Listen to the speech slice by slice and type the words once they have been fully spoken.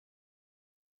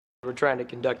We're trying to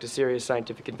conduct a serious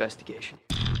scientific investigation.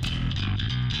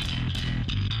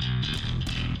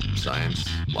 Science,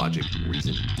 logic,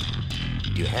 reason.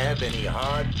 Do you have any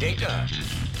hard data?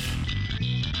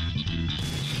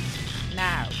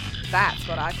 Now, that's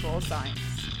what I call science.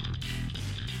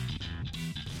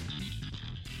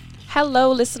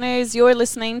 Hello, listeners. You're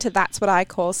listening to That's What I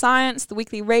Call Science, the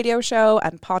weekly radio show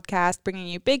and podcast bringing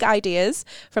you big ideas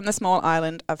from the small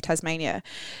island of Tasmania.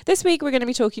 This week, we're going to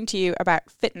be talking to you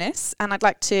about fitness, and I'd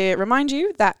like to remind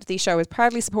you that the show is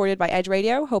proudly supported by Edge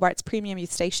Radio, Hobart's premium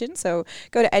youth station. So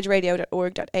go to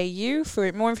edgeradio.org.au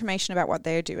for more information about what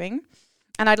they're doing.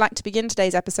 And I'd like to begin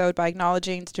today's episode by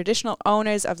acknowledging the traditional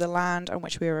owners of the land on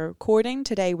which we are recording.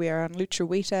 Today, we are on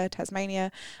Lutruwita, Tasmania,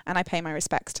 and I pay my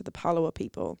respects to the Palawa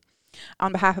people.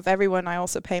 On behalf of everyone, I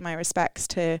also pay my respects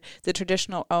to the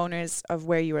traditional owners of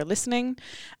where you are listening,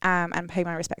 and pay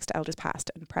my respects to elders past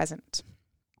and present.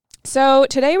 So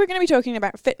today we're going to be talking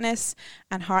about fitness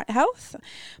and heart health.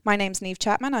 My name's Niamh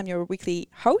Chapman. I'm your weekly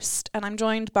host, and I'm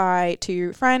joined by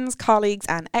two friends, colleagues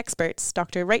and experts,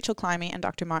 Dr. Rachel Climie and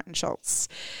Dr. Martin Schultz.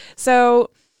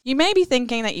 So you may be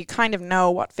thinking that you kind of know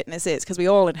what fitness is, because we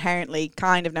all inherently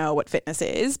kind of know what fitness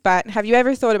is, but have you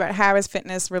ever thought about how is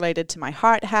fitness related to my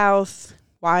heart health?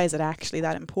 Why is it actually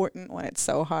that important when it's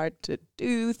so hard to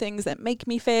do things that make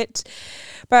me fit?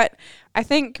 But I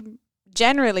think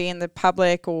generally in the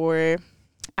public, or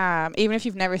even if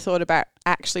you've never thought about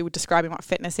actually describing what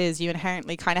fitness is, you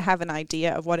inherently kind of have an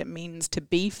idea of what it means to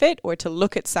be fit, or to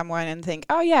look at someone and think,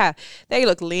 oh yeah, they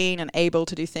look lean and able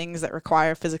to do things that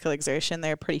require physical exertion.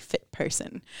 They're a pretty fit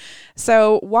person.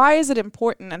 So why is it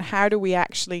important, and how do we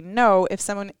actually know if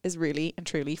someone is really and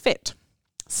truly fit?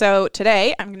 So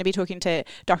today I'm going to be talking to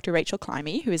Dr. Rachel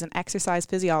Climie, who is an exercise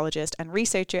physiologist and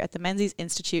researcher at the Menzies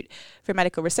Institute for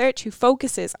Medical Research, who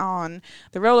focuses on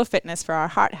the role of fitness for our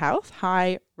heart health.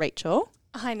 Hi, Rachel.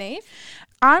 Hi, Niamh.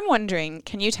 I'm wondering,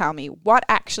 can you tell me what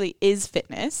actually is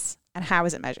fitness and how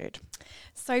is it measured?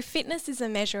 So fitness is a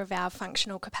measure of our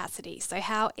functional capacity, so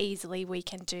how easily we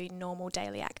can do normal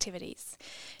daily activities.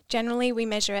 Generally, we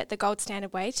measure it, the gold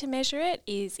standard way to measure it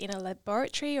is in a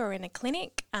laboratory or in a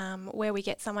clinic where we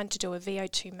get someone to do a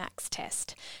VO2 max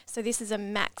test. So this is a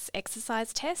max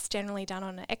exercise test, generally done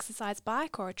on an exercise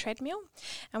bike or a treadmill.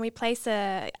 And we place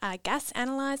a gas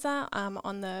analyzer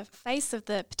on the face of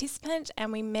the participant,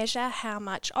 and we measure how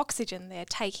much oxygen they're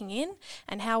taking in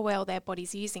and how well their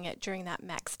body's using it during that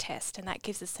max test. And that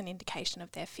gives us an indication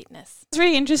of their fitness. It's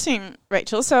really interesting,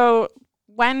 Rachel. So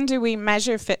when do we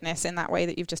measure fitness in that way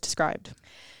that you've just described?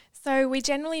 So we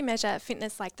generally measure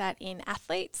fitness like that in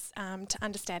athletes to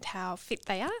understand how fit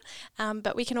they are,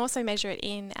 but we can also measure it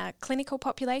in clinical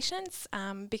populations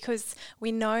because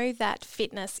we know that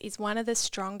fitness is one of the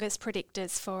strongest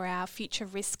predictors for our future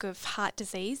risk of heart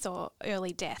disease or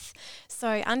early death. So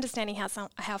understanding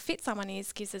how fit someone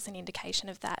is gives us an indication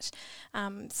of that.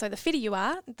 So the fitter you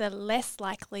are, the less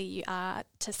likely you are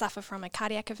to suffer from a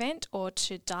cardiac event or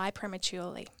to die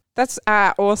prematurely. That's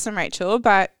awesome, Rachel.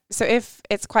 But so if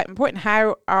it's quite important,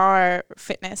 how are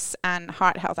fitness and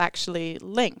heart health actually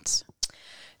linked?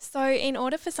 So in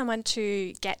order for someone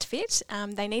to get fit,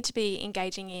 they need to be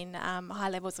engaging in high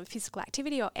levels of physical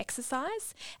activity or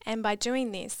exercise. And by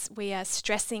doing this, we are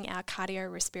stressing our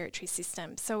cardiorespiratory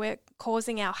system. So we're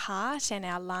causing our heart and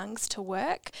our lungs to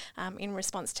work in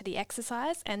response to the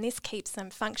exercise. And this keeps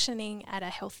them functioning at a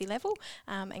healthy level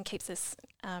and keeps us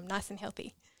nice and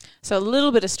healthy. So a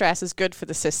little bit of stress is good for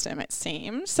the system, it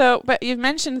seems. So, but you've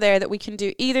mentioned there that we can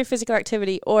do either physical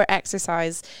activity or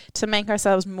exercise to make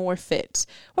ourselves more fit.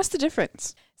 What's the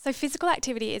difference? So physical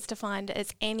activity is defined as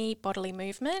any bodily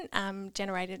movement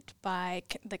generated by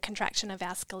the contraction of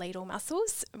our skeletal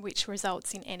muscles, which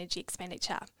results in energy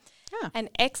expenditure. And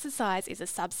exercise is a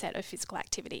subset of physical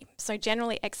activity. So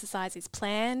generally exercise is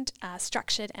planned,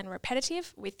 structured and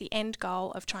repetitive with the end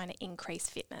goal of trying to increase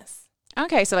fitness.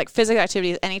 Okay, so like physical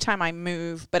activity is anytime I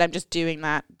move, but I'm just doing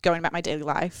that, going about my daily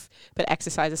life. But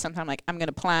exercise is sometimes like I'm going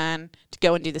to plan to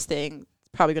go and do this thing. It's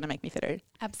probably going to make me fitter.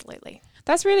 Absolutely.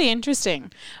 That's really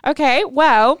interesting. Okay,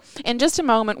 well, in just a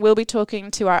moment, we'll be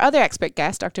talking to our other expert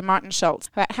guest, Dr. Martin Schultz,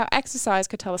 about how exercise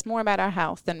could tell us more about our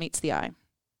health than meets the eye.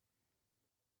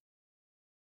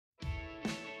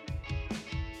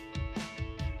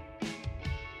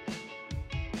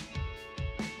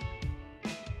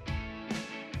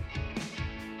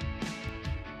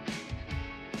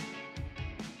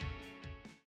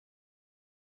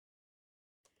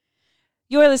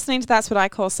 You're listening to That's What I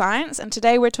Call Science, and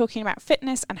today we're talking about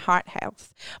fitness and heart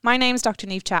health. My name's Dr.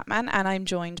 Niamh Chapman, and I'm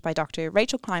joined by Dr.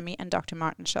 Rachel Climie and Dr.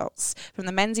 Martin Schultz from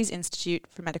the Menzies Institute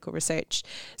for Medical Research.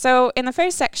 So in the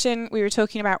first section, we were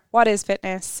talking about what is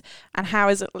fitness and how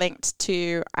is it linked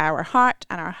to our heart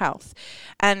and our health.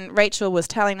 And Rachel was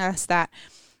telling us that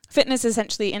fitness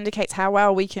essentially indicates how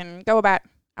well we can go about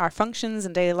our functions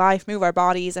in daily life, move our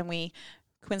bodies, and we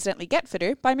coincidentally get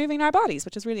fitter by moving our bodies,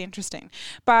 which is really interesting.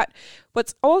 But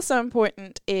what's also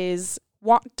important is,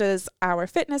 what does our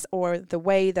fitness or the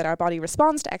way that our body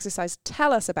responds to exercise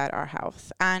tell us about our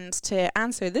health? And to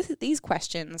answer these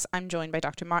questions, I'm joined by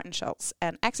Dr. Martin Schultz,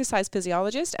 an exercise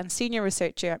physiologist and senior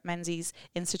researcher at Menzies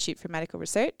Institute for Medical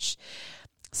Research.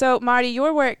 So, Marty,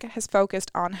 your work has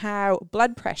focused on how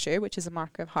blood pressure, which is a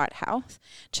marker of heart health,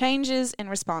 changes in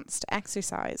response to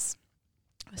exercise.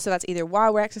 So that's either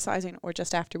while we're exercising or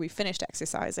just after we finished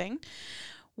exercising.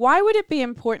 Why would it be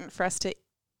important for us to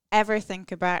ever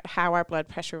think about how our blood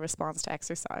pressure responds to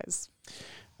exercise?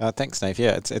 Thanks, Niamh.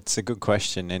 Yeah, it's a good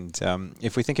question. And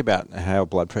if we think about how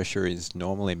blood pressure is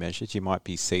normally measured, you might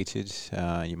be seated,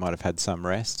 you might have had some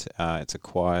rest, it's a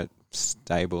quiet,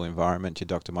 stable environment. Your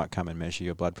doctor might come and measure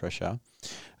your blood pressure.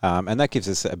 And that gives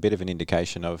us a bit of an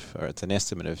indication of, or it's an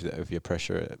estimate of your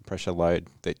pressure load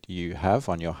that you have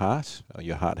on your heart, or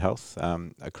your heart health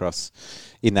across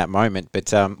in that moment.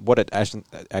 But what it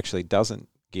actually doesn't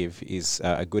give is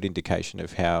a good indication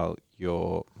of how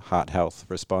your heart health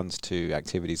responds to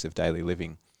activities of daily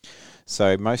living.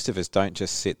 So most of us don't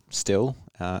just sit still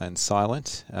and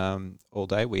silent all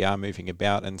day. We are moving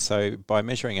about, and so by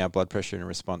measuring our blood pressure in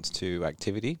response to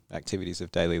activities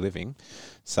of daily living,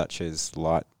 such as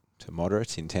light to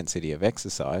moderate intensity of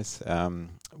exercise,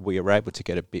 we are able to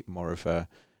get a bit more of a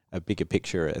bigger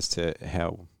picture as to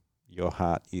how your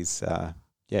heart is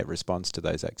responds to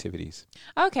those activities.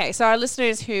 Okay, so our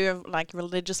listeners who have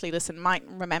religiously listened might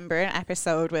remember an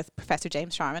episode with Professor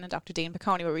James Sharman and Dr. Dean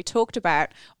Piccone where we talked about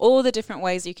all the different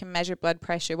ways you can measure blood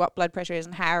pressure, what blood pressure is,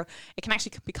 and how it can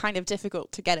actually be kind of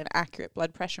difficult to get an accurate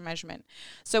blood pressure measurement.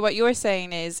 So what you're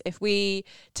saying is, if we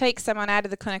take someone out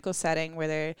of the clinical setting where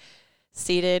they're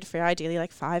seated for ideally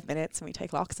 5 minutes and we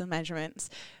take lots of measurements,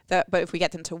 but if we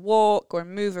get them to walk or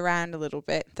move around a little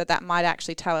bit, that might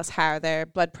actually tell us how their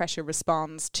blood pressure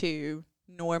responds to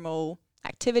normal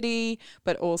activity,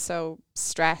 but also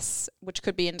stress, which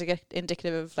could be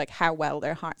indicative of how well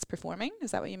their heart's performing.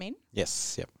 Is that what you mean?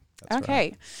 Yes, yep. That's okay,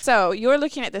 right. So you're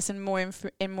looking at this in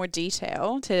more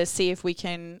detail to see if we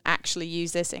can actually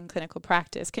use this in clinical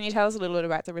practice. Can you tell us a little bit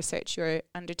about the research you're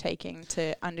undertaking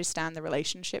to understand the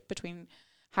relationship between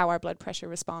how our blood pressure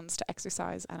responds to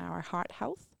exercise and our heart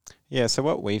health? Yeah, so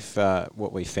what we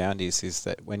found is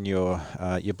that when your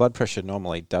blood pressure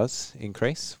normally does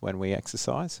increase when we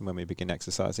exercise and when we begin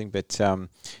exercising, but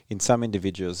in some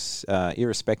individuals,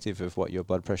 irrespective of what your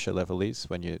blood pressure level is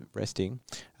when you're resting,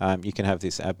 you can have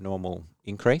this abnormal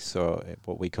increase, or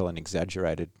what we call an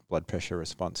exaggerated blood pressure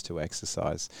response to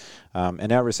exercise.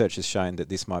 And our research has shown that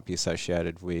this might be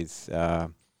associated with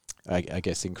I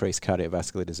guess increased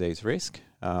cardiovascular disease risk,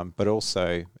 but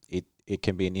also it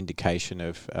can be an indication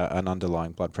of an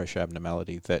underlying blood pressure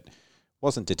abnormality that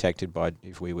wasn't detected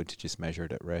if we were to just measure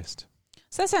it at rest.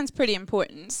 So that sounds pretty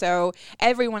important. So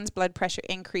everyone's blood pressure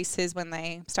increases when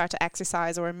they start to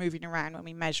exercise or are moving around when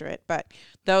we measure it, but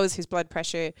those whose blood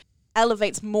pressure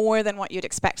elevates more than what you'd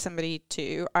expect somebody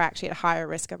to are actually at a higher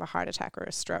risk of a heart attack or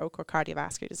a stroke or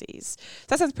cardiovascular disease. So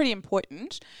that sounds pretty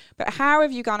important. But how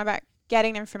have you gone about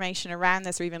getting information around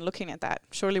this or even looking at that?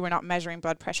 Surely we're not measuring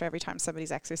blood pressure every time somebody's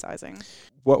exercising.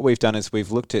 What we've done is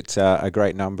we've looked at a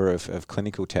great number of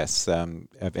clinical tests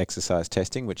of exercise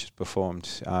testing, which is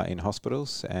performed in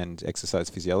hospitals and exercise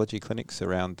physiology clinics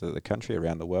around the country,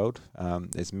 around the world.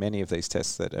 There's many of these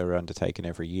tests that are undertaken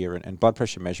every year, and blood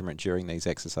pressure measurement during these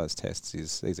exercise tests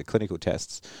these are clinical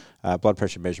tests. Blood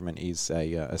pressure measurement is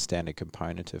a standard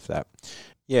component of that.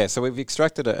 Yeah, so we've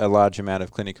extracted a large amount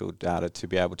of clinical data to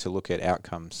be able to look at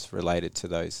outcomes related to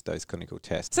those clinical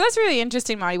tests. So that's really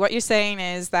interesting, Marty. What you're saying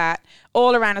is that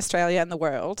all around Australia and the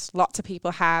world, lots of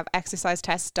people have exercise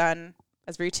tests done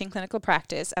as routine clinical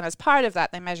practice, and as part of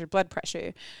that, they measure blood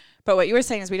pressure. But what you were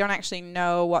saying is we don't actually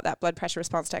know what that blood pressure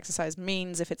response to exercise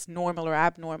means, if it's normal or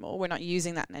abnormal. We're not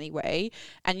using that in any way.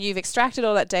 And you've extracted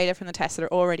all that data from the tests that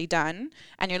are already done,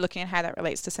 and you're looking at how that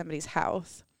relates to somebody's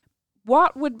health.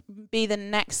 what would be the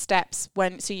next steps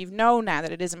so you know now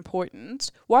that it is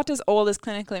important? What does all this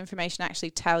clinical information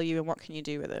actually tell you, and what can you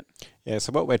do with it? Yeah,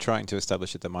 so what we're trying to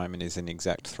establish at the moment is an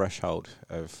exact threshold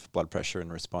of blood pressure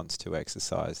in response to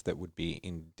exercise that would be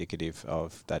indicative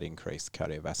of that increased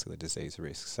cardiovascular disease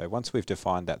risk. So once we've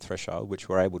defined that threshold, which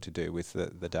we're able to do with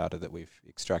the data that we've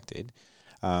extracted,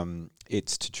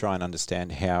 it's to try and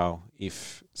understand how,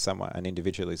 if an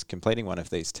individual is completing one of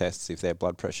these tests, if their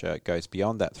blood pressure goes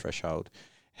beyond that threshold,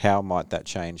 how might that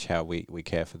change how we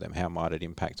care for them? How might it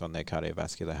impact on their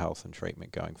cardiovascular health and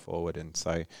treatment going forward? And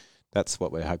so that's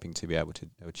what we're hoping to be able to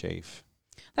achieve.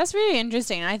 That's really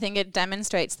interesting. I think it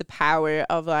demonstrates the power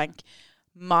of like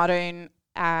modern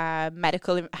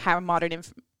medical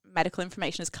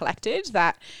information is collected,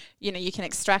 that you can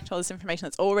extract all this information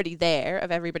that's already there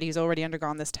of everybody who's already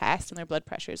undergone this test and their blood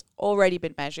pressure has already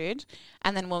been measured,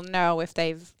 and then we'll know if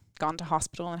they've gone to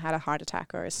hospital and had a heart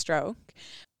attack or a stroke.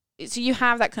 So you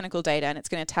have that clinical data, and it's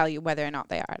going to tell you whether or not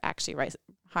they are actually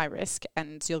high risk,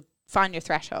 and you'll find your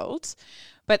thresholds.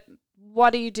 But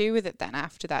what do you do with it then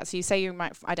after that? So you say you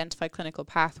might identify clinical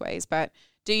pathways, but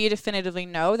do you definitively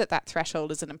know that that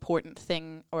threshold is an important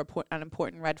thing or an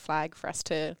important red flag for us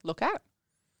to look at?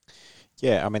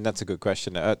 Yeah, I mean, that's a good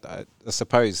question. I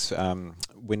suppose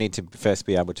we need to first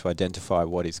be able to identify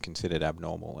what is considered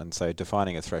abnormal. And so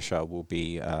defining a threshold will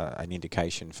be an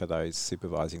indication for those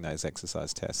supervising those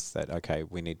exercise tests that, okay,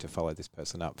 we need to follow this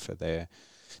person up to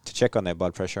check on their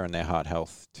blood pressure and their heart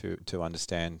health to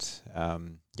understand,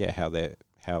 how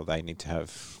they need to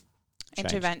have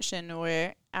intervention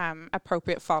or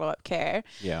appropriate follow-up care.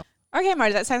 Yeah. Okay,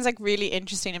 Marty, that sounds like really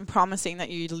interesting and promising that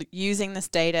you're using this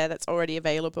data that's already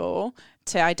available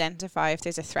to identify if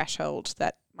there's a threshold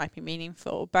that might be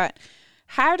meaningful. But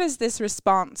how does this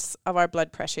response of our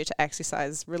blood pressure to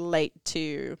exercise relate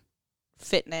to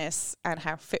fitness and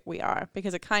how fit we are?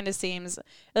 Because it kind of seems a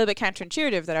little bit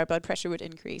counterintuitive that our blood pressure would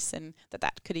increase and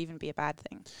that could even be a bad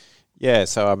thing. Yeah,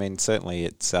 so I mean, certainly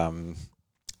it's I'm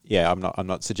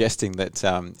not suggesting that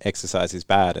exercise is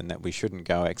bad and that we shouldn't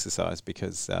go exercise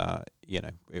because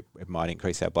it might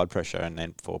increase our blood pressure and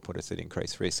then put us at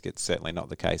increased risk. It's certainly not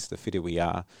the case. The fitter we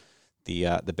are,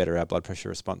 the better our blood pressure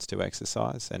response to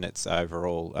exercise, and it's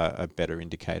overall a better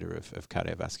indicator of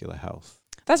cardiovascular health.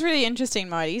 That's really interesting,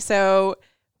 Marty. So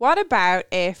what about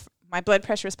if my blood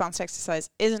pressure response to exercise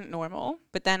isn't normal,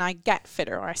 but then I get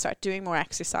fitter or I start doing more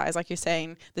exercise? Like you're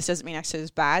saying, this doesn't mean exercise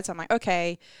is bad. So I'm like,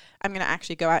 okay, I'm going to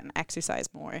actually go out and exercise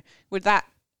more. Would that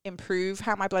improve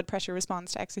how my blood pressure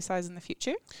responds to exercise in the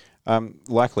future?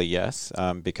 Likely, yes,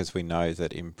 because we know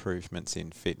that improvements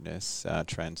in fitness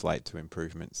translate to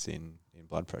improvements in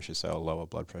blood pressure. So a lower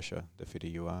blood pressure, the fitter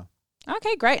you are.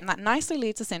 Okay, great. And that nicely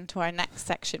leads us into our next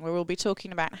section where we'll be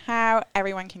talking about how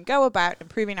everyone can go about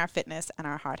improving our fitness and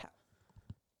our heart health.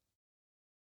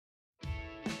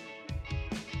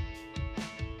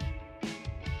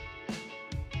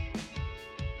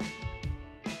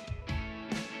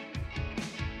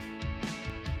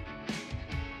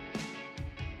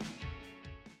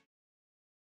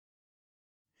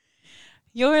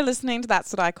 You're listening to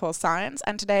That's What I Call Science,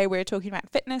 and today we're talking about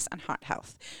fitness and heart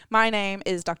health. My name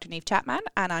is Dr. Niamh Chapman,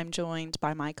 and I'm joined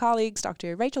by my colleagues,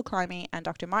 Dr. Rachel Climie and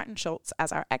Dr. Martin Schultz,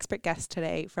 as our expert guests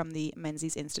today from the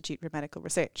Menzies Institute for Medical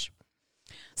Research.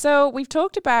 So we've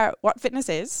talked about what fitness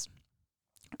is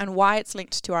and why it's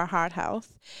linked to our heart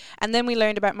health. And then we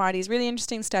learned about Marty's really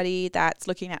interesting study that's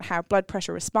looking at how blood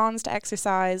pressure responds to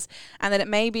exercise and that it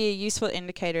may be a useful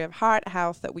indicator of heart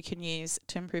health that we can use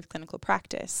to improve clinical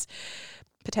practice.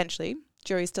 Potentially.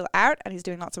 Jury's still out and he's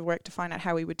doing lots of work to find out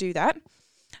how we would do that.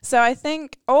 So I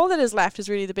think all that is left is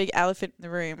really the big elephant in the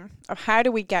room of how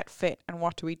do we get fit and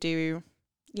what do we do,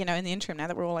 in the interim now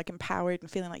that we're all like empowered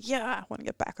and feeling like, I want to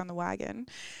get back on the wagon.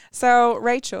 So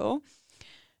Rachel,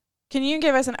 can you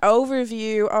give us an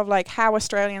overview of like how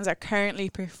Australians are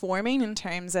currently performing in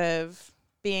terms of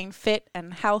being fit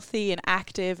and healthy and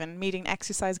active and meeting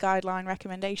exercise guideline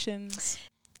recommendations?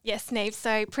 Yes, Niamh.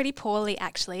 So pretty poorly,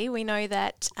 actually. We know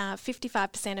that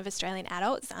 55% of Australian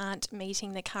adults aren't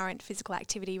meeting the current physical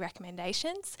activity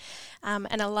recommendations. An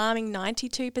alarming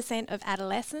 92% of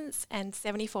adolescents and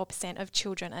 74% of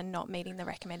children are not meeting the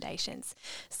recommendations.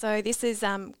 So this is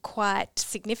quite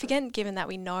significant given that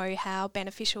we know how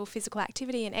beneficial physical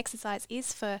activity and exercise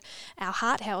is for our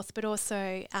heart health, but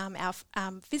also our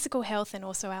physical health and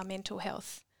also our mental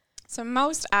health. So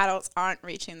most adults aren't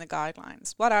reaching the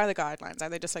guidelines. What are the guidelines? Are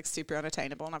they just like super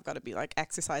unattainable and I've got to be like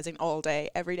exercising all day,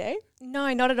 every day?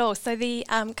 No, not at all. So the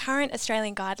current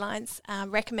Australian guidelines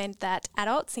recommend that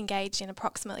adults engage in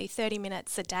approximately 30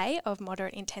 minutes a day of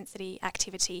moderate intensity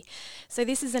activity. So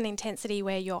this is an intensity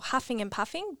where you're huffing and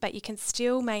puffing, but you can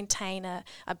still maintain a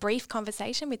brief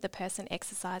conversation with the person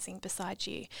exercising beside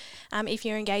you. If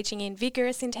you're engaging in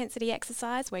vigorous intensity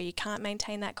exercise where you can't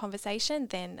maintain that conversation,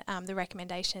 then the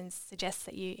recommendations suggest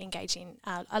that you engage in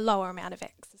a lower amount of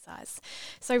exercise.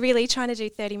 So really trying to do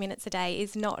 30 minutes a day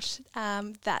is not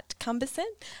that cumbersome,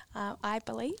 I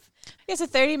believe. Yeah, so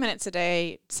 30 minutes a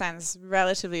day sounds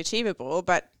relatively achievable,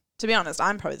 but to be honest,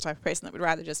 I'm probably the type of person that would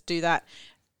rather just do that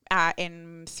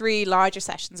in 3 larger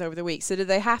sessions over the week. So do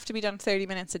they have to be done 30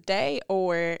 minutes a day,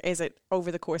 or is it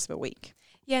over the course of a week?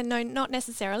 Yeah, no, not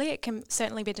necessarily. It can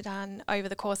certainly be done over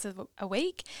the course of a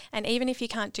week. And even if you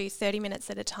can't do 30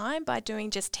 minutes at a time, by doing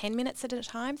just 10 minutes at a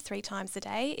time, 3 times a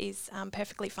day is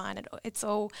perfectly fine. It's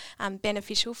all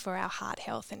beneficial for our heart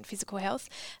health and physical health.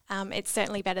 It's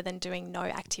certainly better than doing no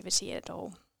activity at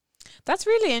all. That's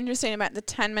really interesting about the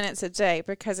 10 minutes a day,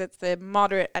 because it's the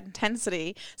moderate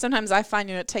intensity. Sometimes I find,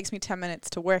 it takes me 10 minutes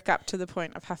to work up to the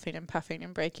point of huffing and puffing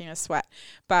and breaking a sweat.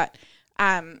 But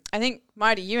I think,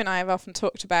 Marty, you and I have often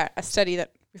talked about a study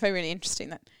that we find really interesting,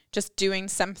 that just doing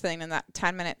something in that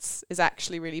 10 minutes is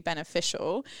actually really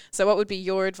beneficial. So what would be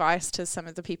your advice to some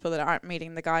of the people that aren't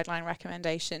meeting the guideline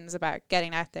recommendations about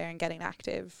getting out there and getting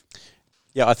active?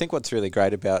 Yeah, I think what's really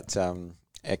great about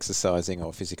exercising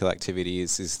or physical activity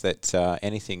is that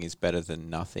anything is better than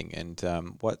nothing. And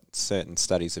what certain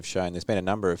studies have shown, there's been a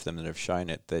number of them that have shown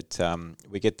it, that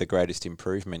we get the greatest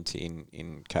improvement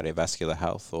in cardiovascular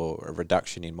health or a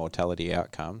reduction in mortality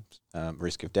outcomes,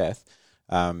 risk of death,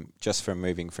 just from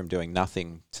moving from doing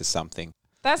nothing to something.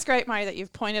 That's great, Marty, that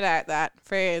you've pointed out that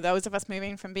for those of us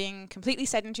moving from being completely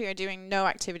sedentary or doing no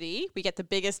activity, we get the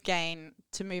biggest gain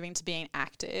to moving to being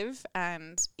active.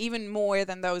 And even more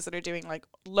than those that are doing like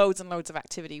loads and loads of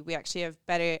activity, we actually have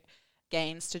better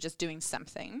gains to just doing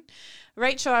something.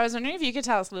 Rachel, I was wondering if you could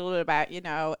tell us a little bit about,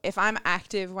 if I'm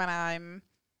active when I'm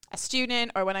a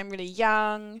student or when I'm really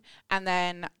young, and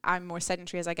then I'm more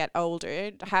sedentary as I get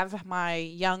older, have my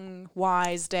young,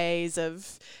 wise days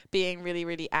of being really,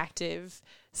 really active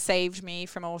saved me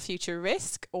from all future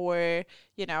risk? Or,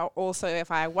 also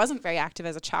if I wasn't very active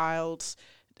as a child,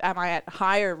 am I at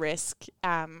higher risk,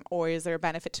 or is there a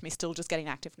benefit to me still just getting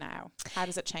active now? How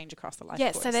does it change across the life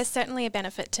course? Yes, so there's certainly a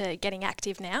benefit to getting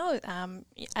active now.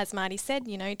 As Marty said,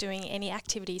 doing any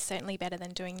activity is certainly better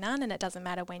than doing none, and it doesn't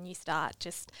matter when you start.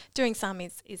 Just doing some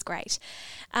is great.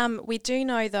 We do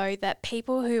know, though, that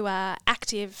people who are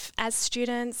active as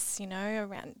students,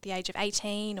 around the age of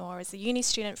 18 or as a uni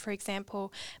student, for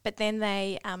example, but then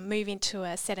they move into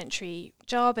a sedentary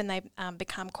job and they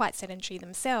become quite sedentary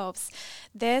themselves,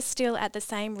 they're still at the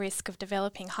same risk of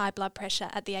developing high blood pressure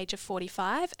at the age of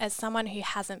 45 as someone who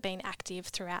hasn't been active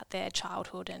throughout their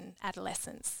childhood and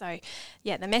adolescence. So,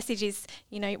 yeah, the message is,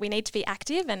 we need to be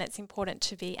active, and it's important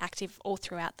to be active all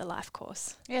throughout the life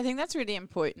course. Yeah, I think that's really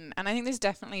important. And I think there's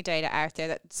definitely data out there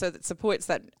that supports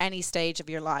that any stage of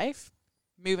your life,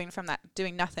 moving from that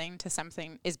doing nothing to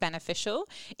something is beneficial,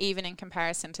 even in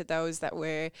comparison to those that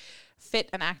were fit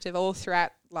and active all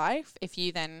throughout life. If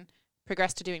you then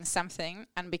progress to doing something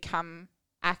and become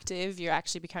active, you're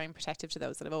actually becoming protective to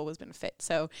those that have always been fit.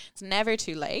 So it's never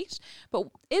too late. But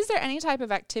is there any type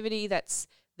of activity that's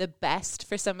the best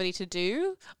for somebody to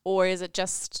do, or is it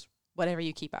just whatever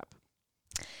you keep up?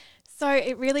 So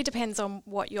it really depends on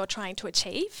what you're trying to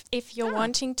achieve. If you're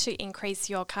wanting to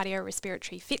increase your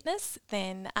cardiorespiratory fitness,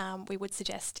 then we would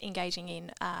suggest engaging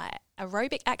in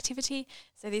aerobic activity.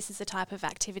 So this is a type of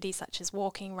activity such as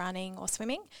walking, running or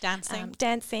swimming.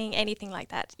 Dancing, anything like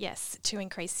that, yes, to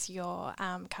increase your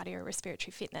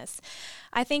cardiorespiratory fitness.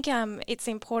 I think it's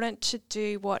important to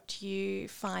do what you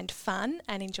find fun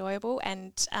and enjoyable,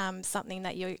 and something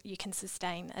that you can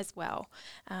sustain as well.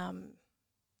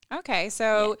 Okay,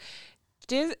 so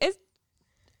just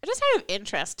out of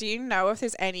interest, do you know if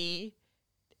there's any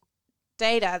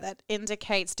data that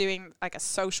indicates doing like a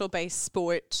social-based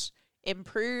sport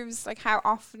improves like how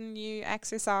often you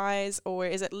exercise, or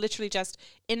is it literally just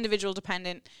individual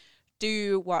dependent?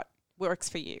 Do what works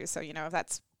for you. So, if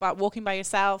that's about walking by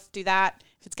yourself, do that.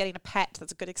 If it's getting a pet,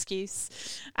 that's a good excuse.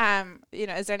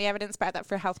 Is there any evidence about that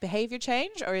for health behavior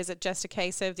change, or is it just a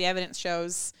case of the evidence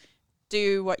shows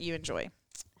do what you enjoy?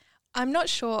 I'm not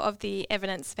sure of the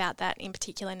evidence about that in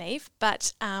particular, Neve,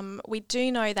 but we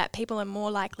do know that people are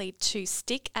more likely to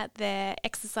stick at their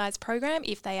exercise program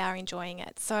if they are enjoying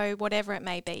it. So whatever it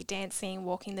may be, dancing,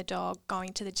 walking the dog,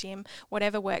 going to the gym,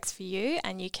 whatever works for you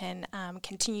and you can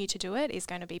continue to do it is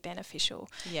going to be beneficial.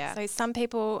 Yeah. So some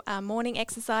people are morning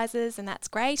exercises and that's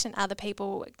great, and other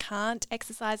people can't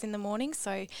exercise in the morning.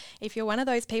 So if you're one of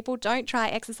those people, don't try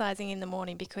exercising in the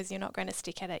morning because you're not going to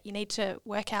stick at it. You need to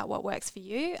work out what works for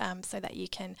you so that you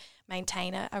can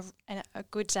maintain a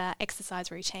good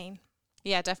exercise routine.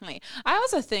 Yeah, definitely. I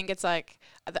also think it's like,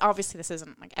 obviously this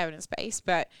isn't like evidence-based,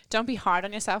 but don't be hard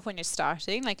on yourself when you're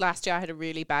starting. Like last year I had a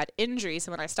really bad injury, so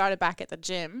when I started back at the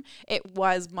gym, it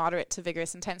was moderate to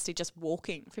vigorous intensity, just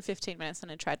walking for 15 minutes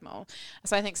on a treadmill.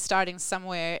 So I think starting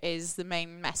somewhere is the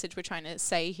main message we're trying to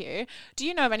say here. Do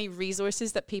you know of any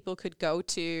resources that people could go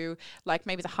to, like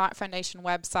maybe the Heart Foundation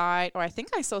website, or I think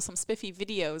I saw some spiffy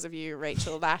videos of you,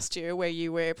 Rachel, last year where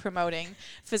you were promoting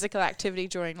physical activity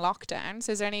during lockdown.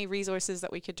 So is there any resources that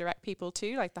we could direct people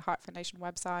to, like the Heart Foundation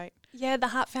website? Yeah, the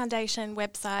Heart Foundation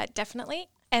website, definitely.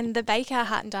 And the Baker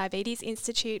Heart and Diabetes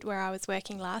Institute, where I was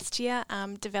working last year,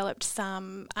 developed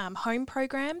some home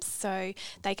programs, so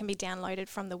they can be downloaded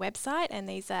from the website, and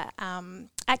these are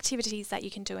activities that you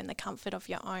can do in the comfort of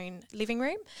your own living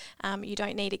room. You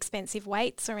don't need expensive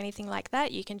weights or anything like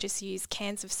that. You can just use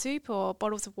cans of soup or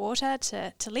bottles of water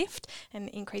to lift and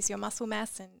increase your muscle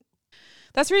mass. And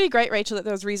that's really great, Rachel, that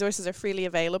those resources are freely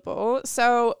available.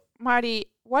 So, Marty,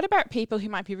 what about people who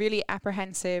might be really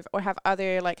apprehensive or have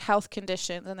other like health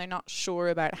conditions and they're not sure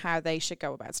about how they should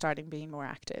go about starting being more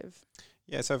active?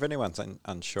 Yeah, so if anyone's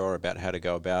unsure about how to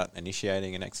go about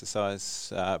initiating an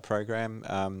exercise program,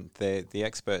 the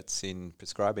experts in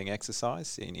prescribing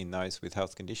exercise in those with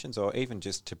health conditions, or even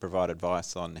just to provide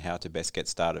advice on how to best get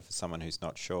started for someone who's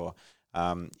not sure,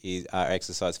 are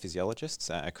exercise physiologists,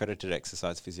 accredited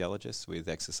exercise physiologists with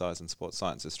Exercise and Sports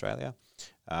Science Australia,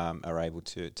 are able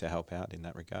to help out in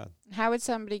that regard. How would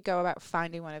somebody go about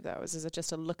finding one of those? Is it just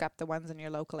to look up the ones in your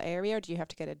local area, or do you have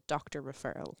to get a doctor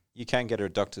referral? You can get a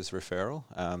doctor's referral.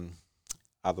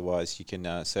 Otherwise, you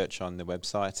can search on the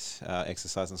website,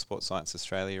 Exercise and Sports Science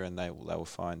Australia, and they will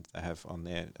find, they have on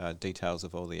there details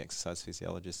of all the exercise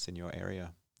physiologists in your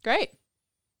area. Great.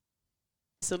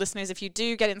 So listeners, if you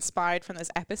do get inspired from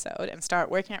this episode and start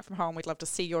working out from home, we'd love to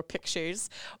see your pictures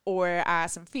or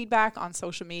some feedback on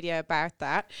social media about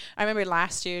that. I remember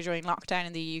last year during lockdown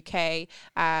in the UK,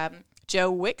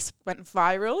 Joe Wicks went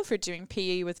viral for doing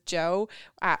PE with Joe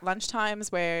at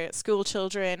lunchtimes where school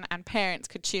children and parents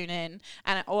could tune in,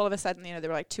 and all of a sudden, there were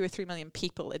like 2 or 3 million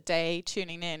people a day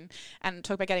tuning in, and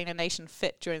talk about getting a nation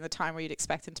fit during the time where you'd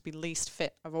expect them to be least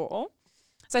fit of all.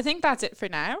 So I think that's it for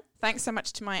now. Thanks so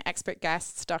much to my expert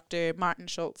guests, Dr. Martin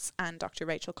Schultz and Dr.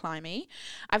 Rachel Climie.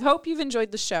 I hope you've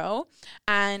enjoyed the show,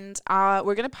 and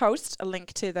we're going to post a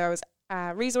link to those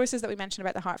resources that we mentioned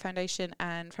about the Heart Foundation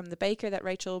and from the Baker that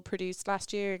Rachel produced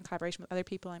last year in collaboration with other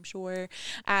people, I'm sure.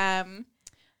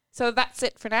 So that's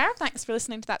it for now. Thanks for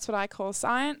listening to That's What I Call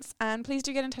Science, and please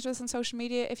do get in touch with us on social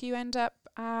media if you end up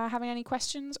having any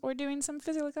questions or doing some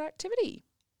physical activity.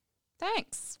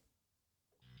 Thanks.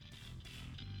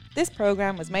 This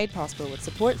program was made possible with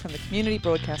support from the Community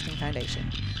Broadcasting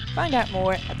Foundation. Find out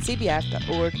more at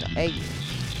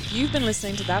cbf.org.au. You've been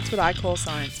listening to That's What I Call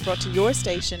Science, brought to your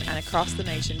station and across the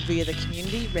nation via the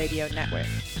Community Radio Network.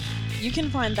 You can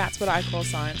find That's What I Call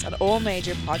Science on all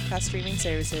major podcast streaming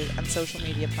services and social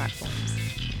media platforms.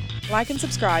 Like and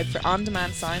subscribe for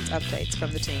on-demand science updates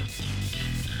from the team.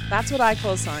 That's What I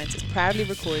Call Science is proudly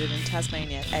recorded in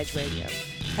Tasmania at Edge Radio.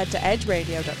 Head to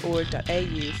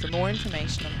edgeradio.org.au for more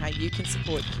information on how you can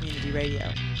support community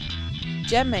radio.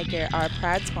 GemMaker are a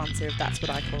proud sponsor of That's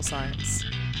What I Call Science.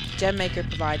 GemMaker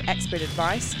provide expert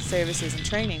advice, services and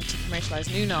training to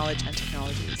commercialise new knowledge and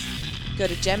technologies. Go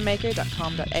to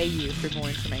gemmaker.com.au for more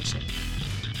information.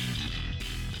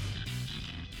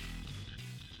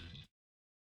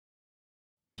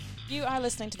 You are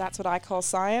listening to That's What I Call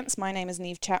Science. My name is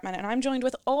Neve Chapman, and I'm joined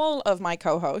with all of my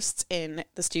co-hosts in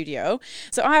the studio.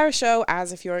 So our show,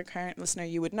 as if you're a current listener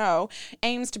you would know,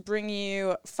 aims to bring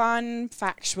you fun,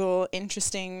 factual,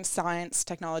 interesting science,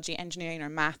 technology, engineering or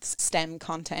maths STEM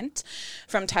content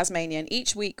from Tasmania. And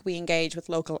each week we engage with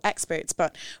local experts.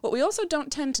 But what we also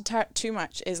don't tend to talk too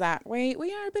much is that we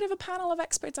are a bit of a panel of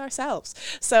experts ourselves.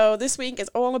 So this week is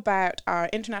all about our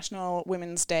International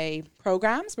Women's Day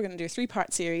programs. We're going to do a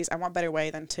 3-part series, and what better way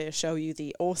than to show you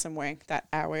the awesome work that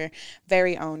our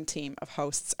very own team of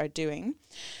hosts are doing.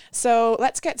 So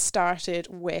let's get started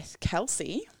with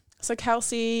Kelsey. So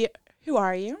Kelsey, who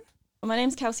are you? My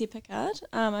name's Kelsey Pickard.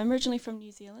 I'm originally from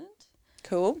New Zealand.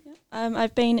 Cool.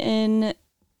 I've been in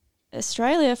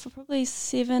Australia for probably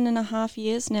 7.5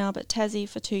 years now, but Tassie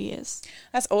for 2 years.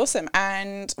 That's awesome.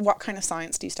 And what kind of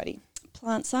science do you study?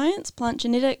 Plant science, plant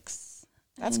genetics.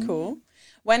 That's cool.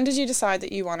 When did you decide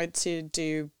that you wanted to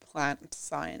do plant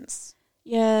science?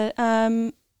 Yeah,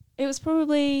 it was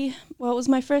probably, well, it was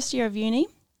my first year of uni.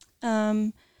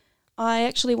 I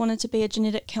actually wanted to be a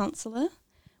genetic counsellor,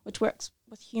 which works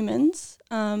with humans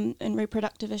and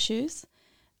reproductive issues.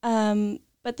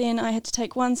 But then I had to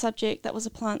take one subject that was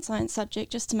a plant science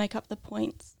subject just to make up the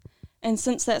points. And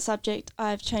since that subject,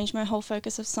 I've changed my whole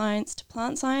focus of science to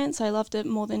plant science. I loved it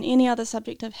more than any other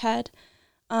subject I've had.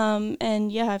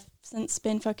 And yeah, I've since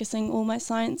been focusing all my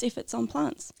science efforts on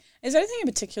plants. Is there anything in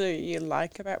particular you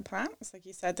like about plants? Like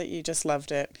you said that you just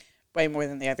loved it way more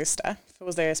than the other stuff.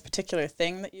 Was there a particular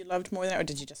thing that you loved more than it, or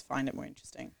did you just find it more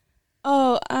interesting?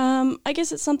 Oh, I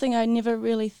guess it's something I never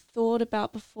really thought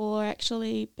about before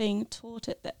actually being taught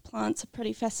it, that plants are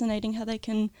pretty fascinating, how they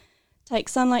can take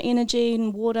sunlight energy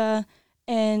and water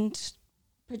and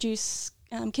produce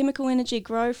chemical energy,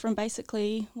 grow from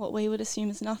basically what we would assume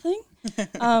is nothing.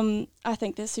 I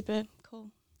think they're super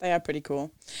cool. They are pretty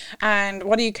cool. And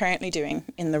what are you currently doing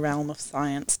in the realm of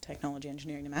science, technology,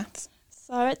 engineering and maths?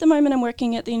 So at the moment I'm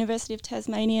working at the University of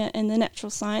Tasmania in the Natural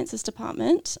Sciences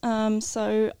Department.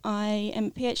 So I am a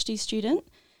PhD student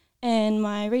and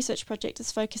my research project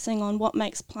is focusing on what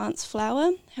makes plants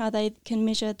flower, how they can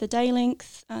measure the day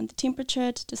length and the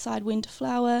temperature to decide when to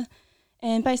flower,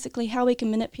 and basically how we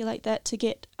can manipulate that to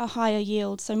get a higher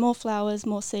yield. So more flowers,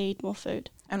 more seed, more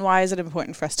food. And why is it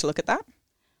important for us to look at that?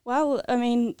 Well, I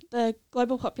mean, the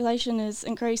global population is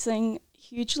increasing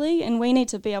hugely and we need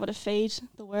to be able to feed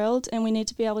the world and we need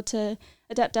to be able to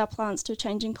adapt our plants to a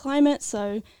changing climate,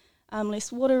 so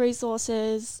less water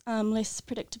resources, less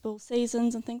predictable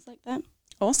seasons and things like that.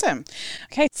 Awesome.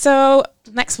 Okay, so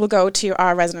next we'll go to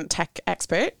our resident tech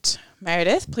expert,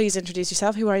 Meredith. Please introduce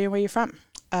yourself. Who are you and where you're from?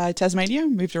 Tasmania,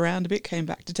 moved around a bit, came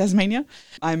back to Tasmania.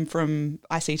 I'm from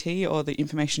ICT, or the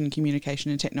Information, Communication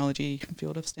and Technology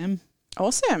field of STEM.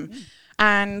 Awesome.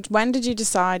 And when did you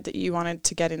decide that you wanted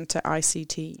to get into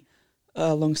ICT?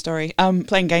 Long story.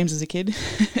 Playing games as a kid.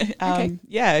 Okay.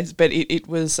 Yeah, but it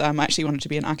was, I actually wanted to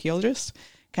be an archaeologist.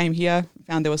 Came here,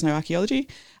 found there was no archaeology.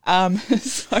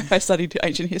 So I studied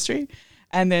ancient history.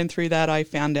 And then through that I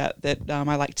found out that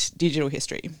I liked digital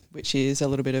history, which is a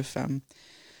little bit of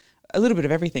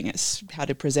everything. It's how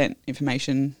to present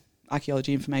information,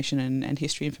 archaeology information and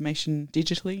history information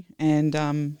digitally. And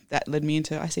that led me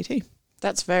into ICT.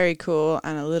 That's very cool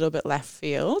and a little bit left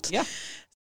field. Yeah.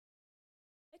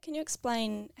 Can you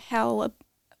explain how a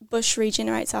bush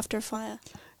regenerates after a fire?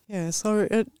 Yeah, so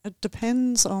it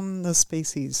depends on the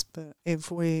species, but if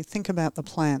we think about the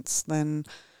plants, then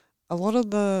a lot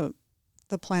of the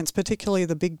plants, particularly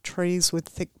the big trees with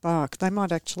thick bark, they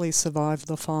might actually survive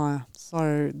the fire.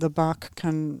 So the bark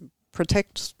can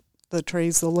protect the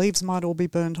trees. The leaves might all be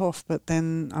burnt off, but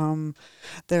then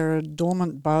there are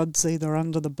dormant buds either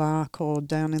under the bark or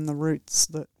down in the roots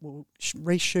that will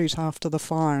reshoot after the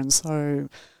fire. And so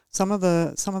some of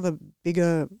the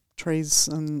bigger trees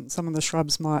and some of the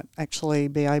shrubs might actually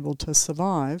be able to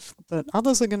survive, but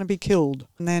others are going to be killed.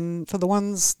 And then for the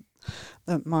ones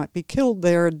that might be killed,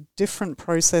 there are different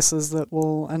processes that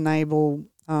will enable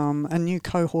a new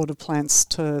cohort of plants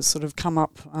to sort of come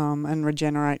up and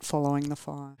regenerate following the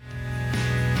fire.